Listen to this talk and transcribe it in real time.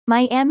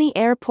Miami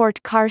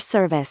Airport Car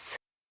Service.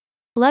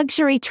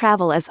 Luxury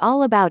travel is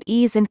all about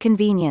ease and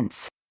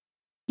convenience.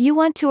 You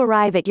want to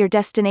arrive at your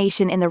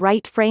destination in the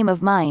right frame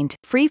of mind,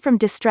 free from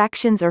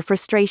distractions or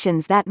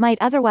frustrations that might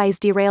otherwise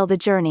derail the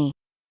journey.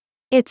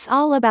 It's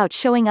all about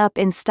showing up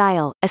in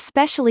style,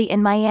 especially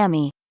in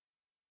Miami.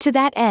 To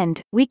that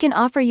end, we can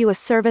offer you a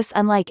service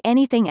unlike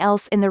anything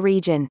else in the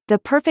region, the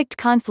perfect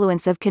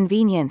confluence of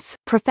convenience,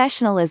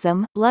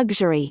 professionalism,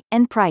 luxury,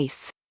 and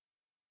price.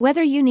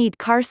 Whether you need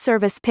car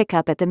service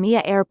pickup at the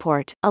Mia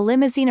Airport, a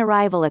limousine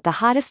arrival at the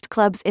hottest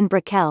clubs in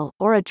Brickell,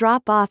 or a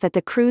drop-off at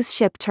the cruise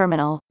ship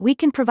terminal, we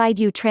can provide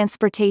you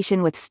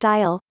transportation with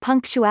style,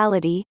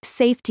 punctuality,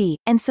 safety,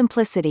 and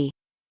simplicity.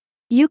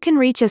 You can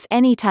reach us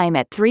anytime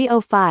at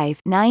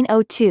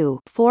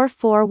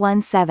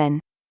 305-902-4417.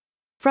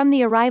 From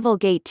the arrival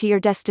gate to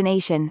your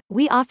destination,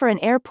 we offer an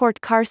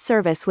airport car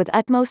service with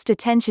utmost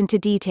attention to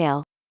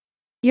detail.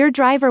 Your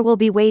driver will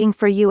be waiting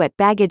for you at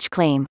baggage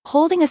claim,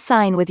 holding a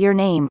sign with your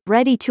name,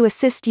 ready to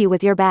assist you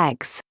with your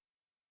bags.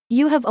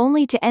 You have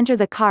only to enter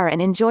the car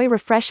and enjoy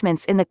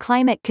refreshments in the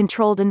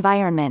climate-controlled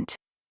environment.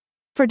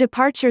 For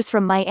departures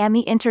from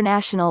Miami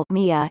International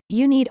 (MIA),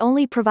 you need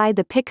only provide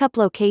the pickup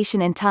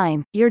location and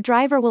time. Your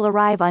driver will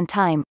arrive on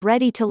time,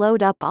 ready to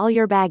load up all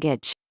your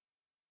baggage.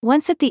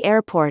 Once at the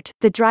airport,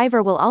 the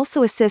driver will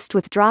also assist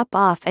with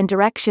drop-off and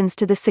directions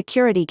to the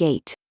security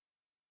gate.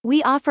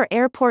 We offer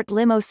airport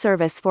limo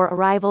service for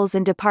arrivals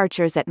and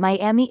departures at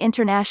Miami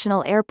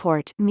International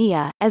Airport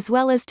 (MIA), as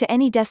well as to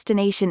any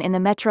destination in the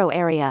metro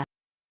area.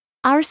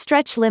 Our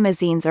stretch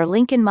limousines are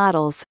Lincoln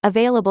models,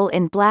 available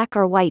in black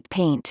or white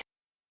paint.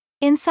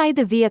 Inside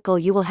the vehicle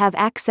you will have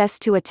access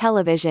to a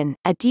television,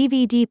 a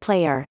DVD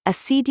player, a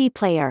CD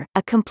player,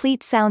 a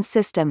complete sound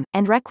system,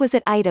 and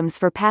requisite items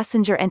for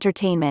passenger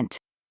entertainment.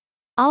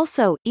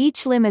 Also,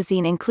 each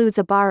limousine includes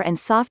a bar and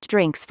soft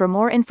drinks. For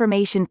more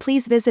information,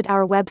 please visit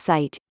our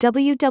website,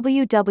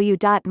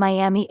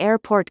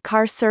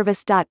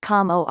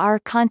 www.miamiairportcarservice.com,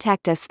 or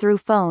contact us through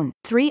phone,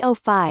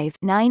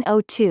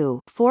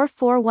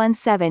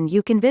 305-902-4417.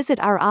 You can visit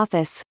our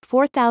office,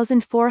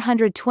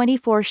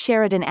 4424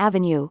 Sheridan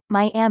Avenue,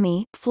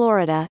 Miami,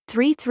 Florida,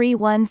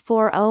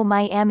 33140.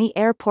 Miami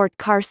Airport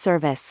Car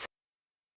Service.